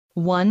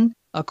1.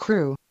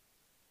 Accrue.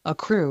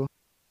 Accrue.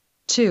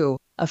 2.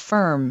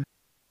 Affirm.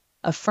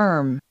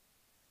 Affirm.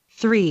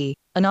 3.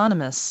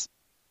 Anonymous.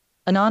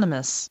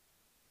 Anonymous.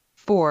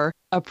 4.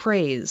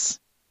 Appraise.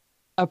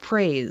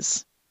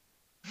 Appraise.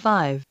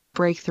 5.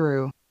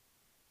 Breakthrough.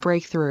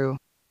 Breakthrough.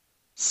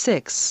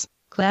 6.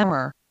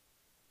 Clamor.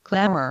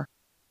 Clamor.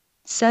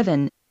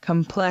 7.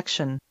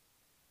 Complexion.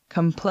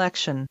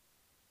 Complexion.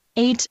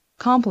 8.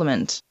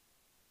 Complement.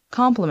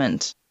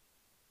 Complement.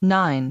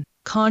 9.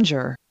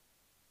 Conjure.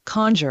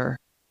 Conjure.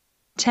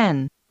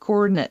 10.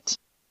 Coordinate.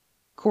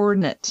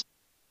 Coordinate.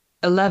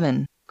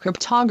 11.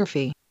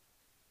 Cryptography.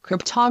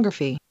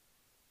 Cryptography.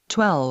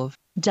 12.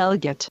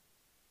 Delegate.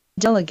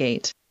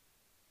 Delegate.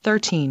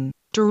 13.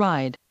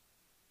 Deride.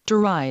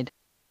 Deride.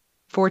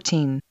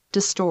 14.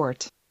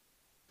 Distort.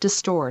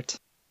 Distort.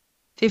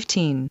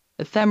 15.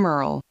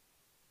 Ephemeral.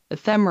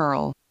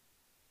 Ephemeral.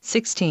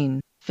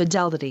 16.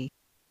 Fidelity.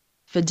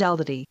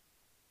 Fidelity.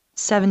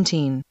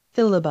 17.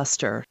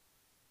 Filibuster.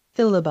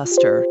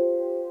 Filibuster.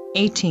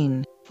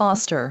 18.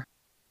 Foster.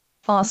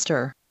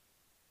 Foster.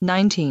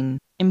 19.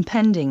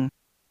 Impending.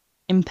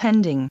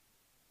 Impending.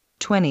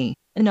 20.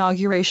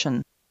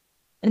 Inauguration.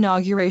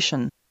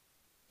 Inauguration.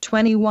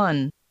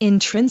 21.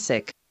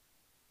 Intrinsic.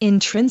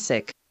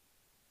 Intrinsic.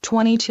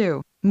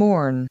 22.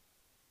 Mourn.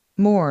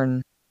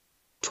 Mourn.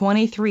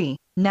 23.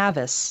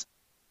 Navis.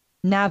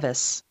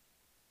 Navis.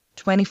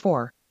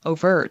 24.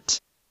 Overt.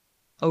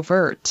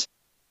 Overt.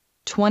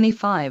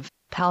 25.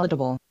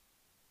 Palatable.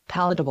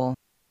 Palatable.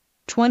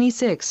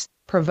 26.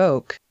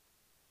 Provoke.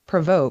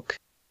 Provoke.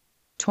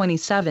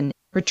 27.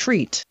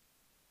 Retreat.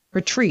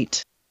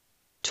 Retreat.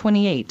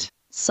 28.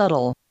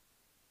 Subtle.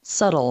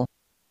 Subtle.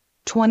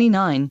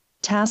 29.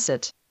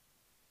 Tacit.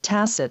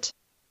 Tacit.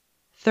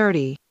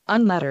 30.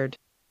 Unlettered.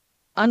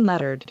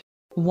 Unlettered.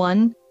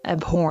 1.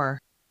 Abhor.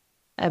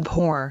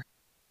 Abhor.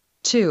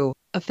 2.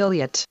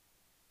 Affiliate.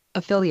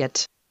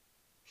 Affiliate.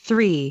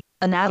 3.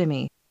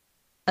 Anatomy.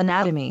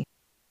 Anatomy.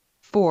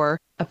 4.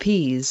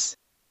 Appease.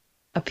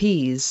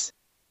 Appease.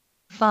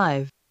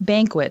 5.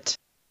 Banquet.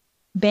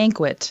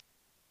 Banquet.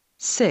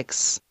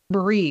 6.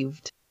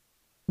 Bereaved.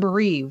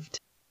 Bereaved.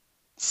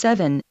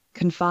 7.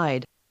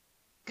 Confide.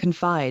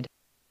 Confide.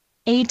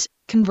 8.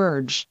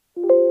 Converge.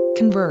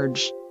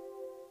 Converge.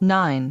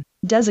 9.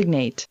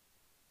 Designate.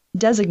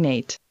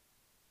 Designate.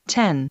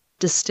 10.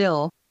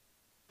 Distill.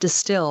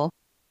 Distill.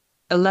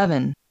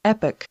 11.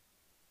 Epic.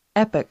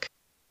 Epic.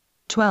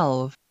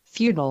 12.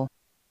 Feudal.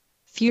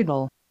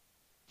 Feudal.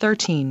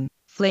 13.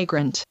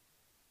 Flagrant.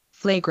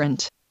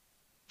 Flagrant.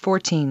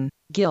 14.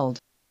 Guild.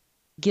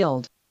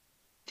 Guild.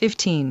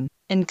 15.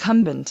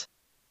 Incumbent.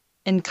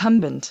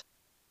 Incumbent.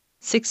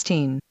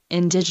 16.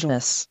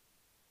 Indigenous.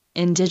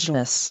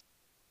 Indigenous.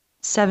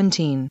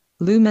 17.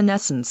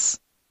 Luminescence.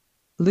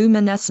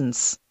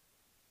 Luminescence.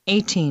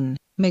 18.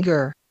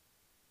 Meager.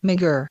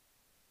 Meager.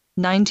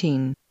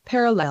 19.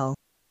 Parallel.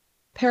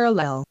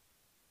 Parallel.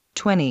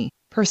 20.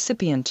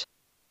 Percipient.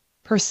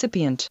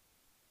 Percipient.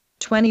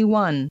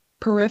 21.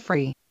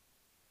 Periphery.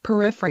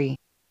 Periphery.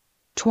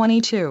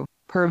 22.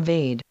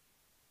 Pervade.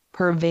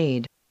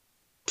 Pervade.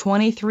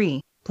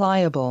 23.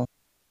 Pliable.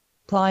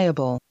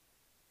 Pliable.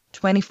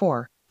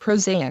 24.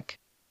 Prosaic.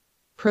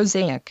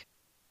 Prosaic.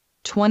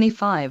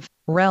 25.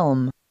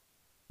 Realm.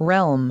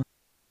 Realm.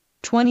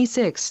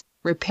 26.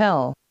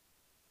 Repel.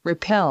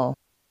 Repel.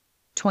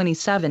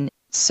 27.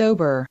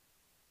 Sober.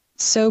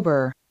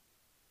 Sober.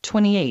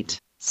 28.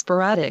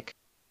 Sporadic.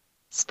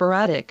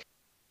 Sporadic.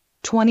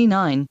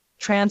 29.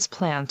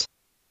 Transplant.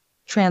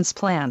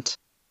 Transplant.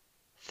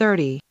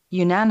 30.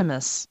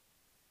 Unanimous.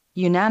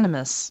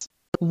 Unanimous.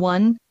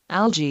 1.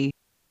 Algae.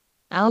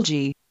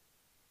 Algae.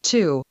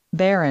 2.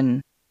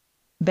 Barren.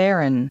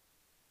 Barren.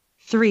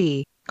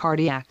 3.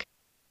 Cardiac.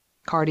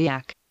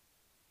 Cardiac.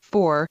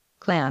 4.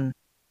 Clan.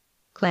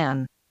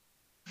 Clan.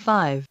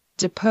 5.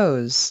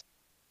 Depose.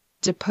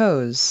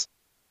 Depose.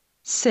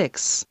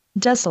 6.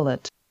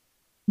 Desolate.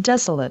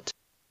 Desolate.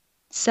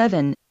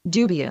 7.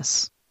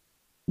 Dubious.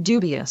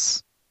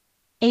 Dubious.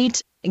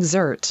 8.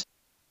 Exert.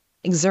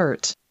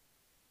 Exert.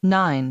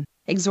 9.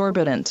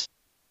 Exorbitant.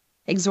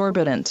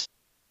 Exorbitant.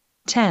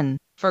 10.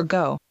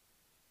 Forgo.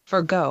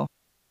 Forgo.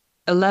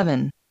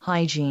 11.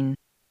 Hygiene.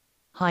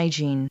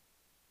 Hygiene.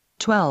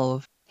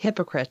 12.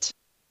 Hypocrite.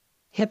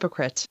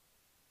 Hypocrite.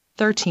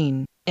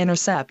 13.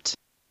 Intercept.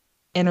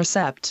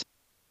 Intercept.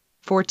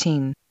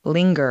 14.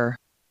 Linger.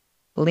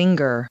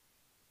 Linger.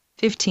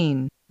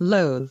 15.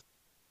 Loathe.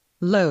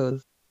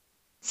 Loathe.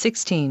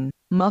 16.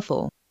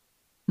 Muffle.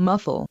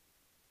 Muffle.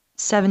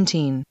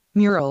 17.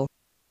 Mural.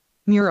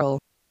 Mural.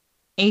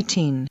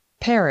 18.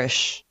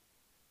 Perish.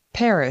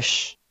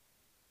 Perish.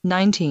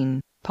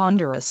 19.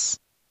 Ponderous.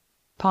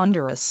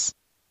 Ponderous.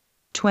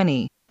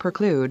 20.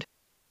 Preclude.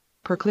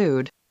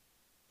 Preclude.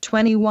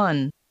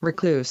 21.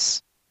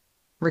 Recluse.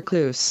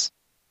 Recluse.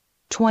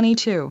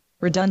 22.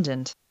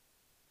 Redundant.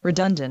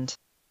 Redundant.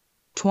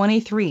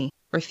 23.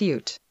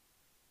 Refute.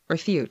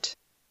 Refute.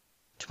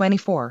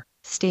 24.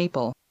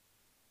 Staple.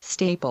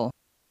 Staple.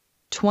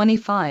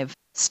 25.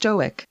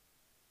 Stoic.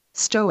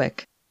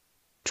 Stoic.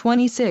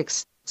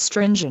 26.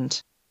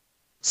 Stringent.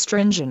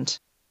 stringent.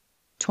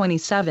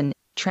 27,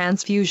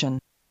 transfusion.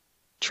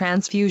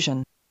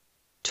 Transfusion.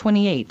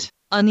 28,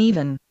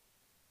 uneven.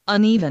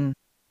 Uneven.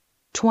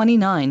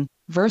 29,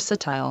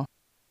 versatile.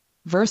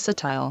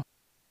 Versatile.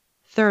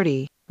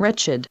 30,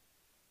 wretched.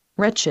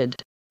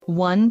 Wretched.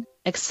 1,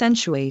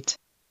 accentuate.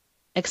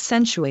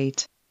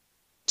 Accentuate.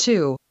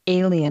 2,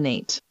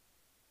 alienate.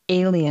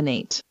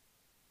 Alienate.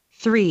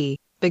 3,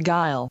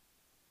 beguile.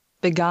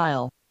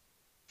 Beguile.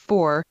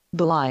 4,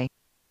 belie.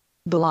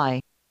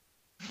 Belie.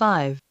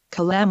 5,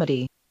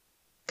 calamity.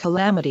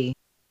 Calamity.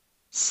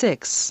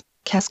 6,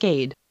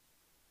 cascade.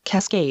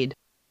 Cascade.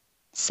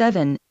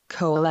 7,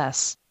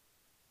 coalesce.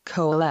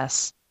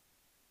 Coalesce.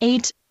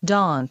 8,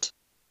 daunt.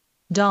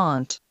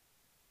 Daunt.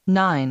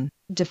 9,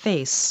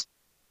 deface.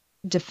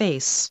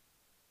 Deface.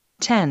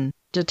 10,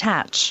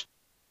 detach.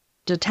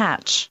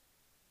 Detach.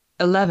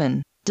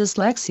 11,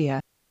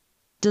 dyslexia.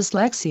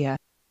 Dyslexia.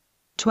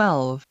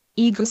 12,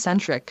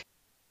 egocentric.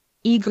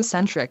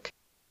 Egocentric.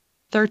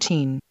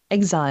 13,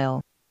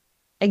 exile.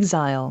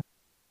 Exile.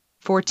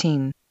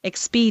 14,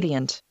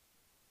 expedient.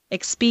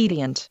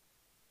 Expedient.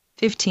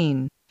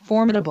 15,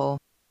 formidable.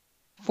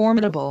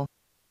 Formidable.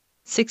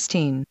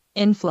 16,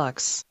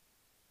 influx.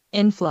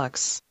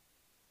 Influx.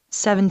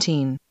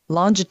 17,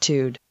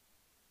 longitude.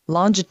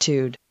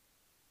 Longitude.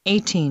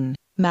 18,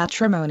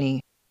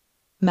 matrimony.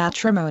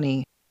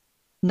 Matrimony.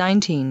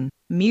 19,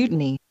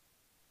 mutiny.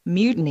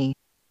 Mutiny.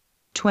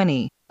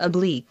 20,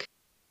 oblique.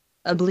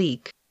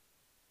 Oblique.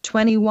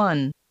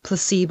 21,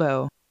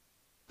 placebo.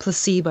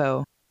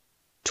 Placebo.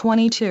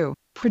 22,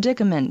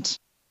 predicament.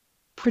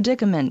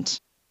 Predicament.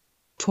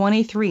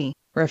 23,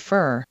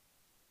 refer.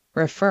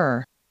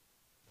 Refer.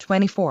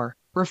 24,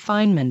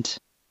 refinement.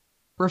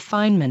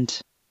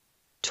 Refinement.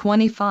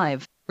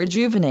 25,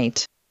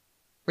 rejuvenate.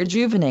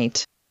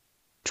 Rejuvenate.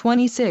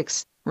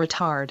 26,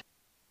 retard.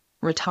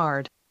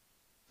 Retard.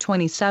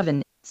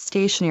 27,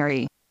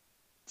 stationary.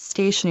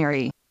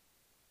 Stationary.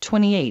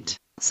 28,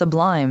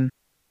 sublime.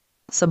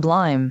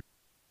 Sublime.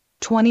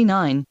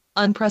 29,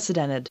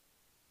 unprecedented.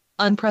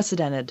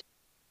 Unprecedented.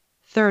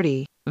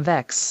 30,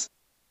 vex.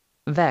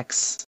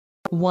 Vex.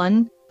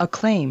 1,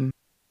 acclaim.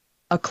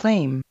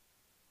 Acclaim.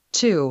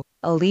 2,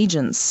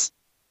 allegiance.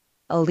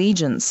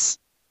 Allegiance.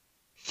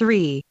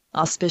 3,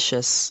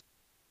 auspicious.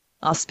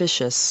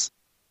 Auspicious.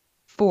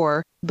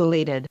 4,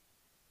 belated.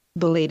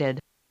 Belated.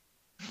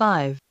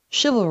 5,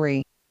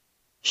 chivalry.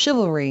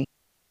 Chivalry.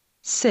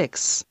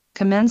 6,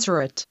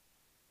 commensurate.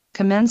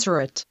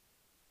 Commensurate.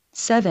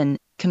 7,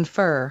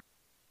 confer.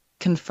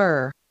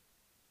 Confer.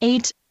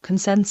 8,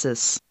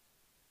 consensus.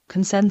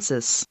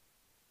 Consensus.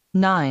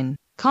 9,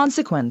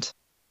 consequent.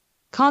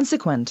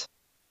 Consequent.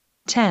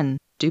 10,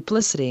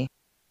 duplicity.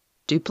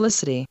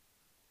 Duplicity.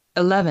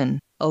 11,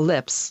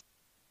 ellipse.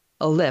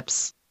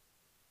 Ellipse.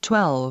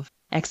 12,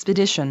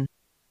 expedition.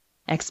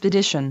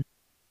 Expedition.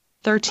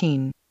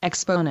 13,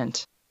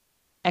 exponent.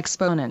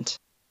 Exponent.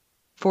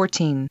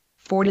 14,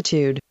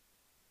 fortitude.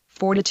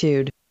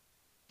 Fortitude.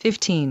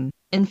 15,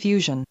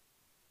 infusion.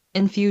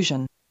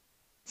 Infusion.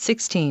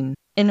 16,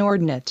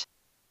 inordinate.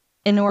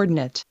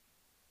 Inordinate.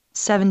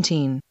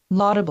 17,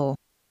 laudable.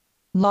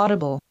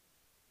 Laudable.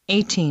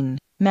 18,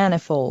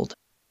 manifold.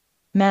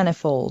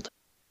 Manifold.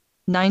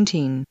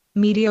 19,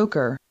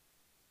 mediocre.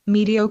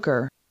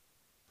 Mediocre.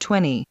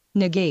 20,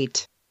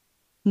 negate.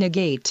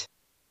 Negate.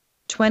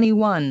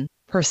 21,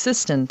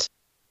 persistent.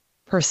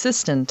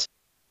 Persistent.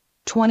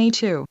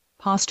 22,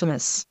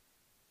 posthumous.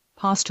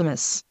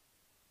 Posthumous.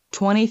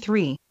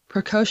 23,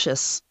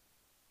 precocious.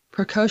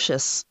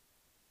 Precocious.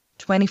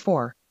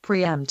 24,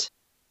 preempt.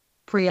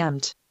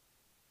 Preempt.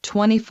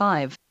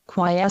 25,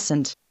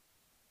 quiescent.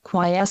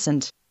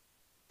 Quiescent.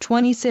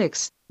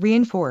 26,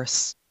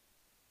 reinforce.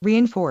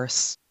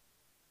 Reinforce.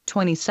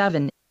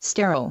 27,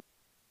 sterile.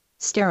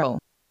 Sterile.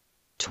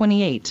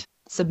 28,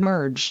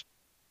 submerge.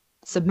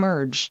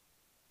 Submerge.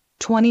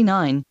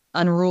 29,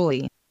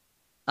 unruly.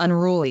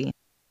 Unruly.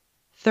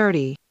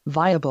 30,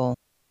 viable.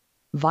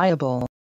 Viable.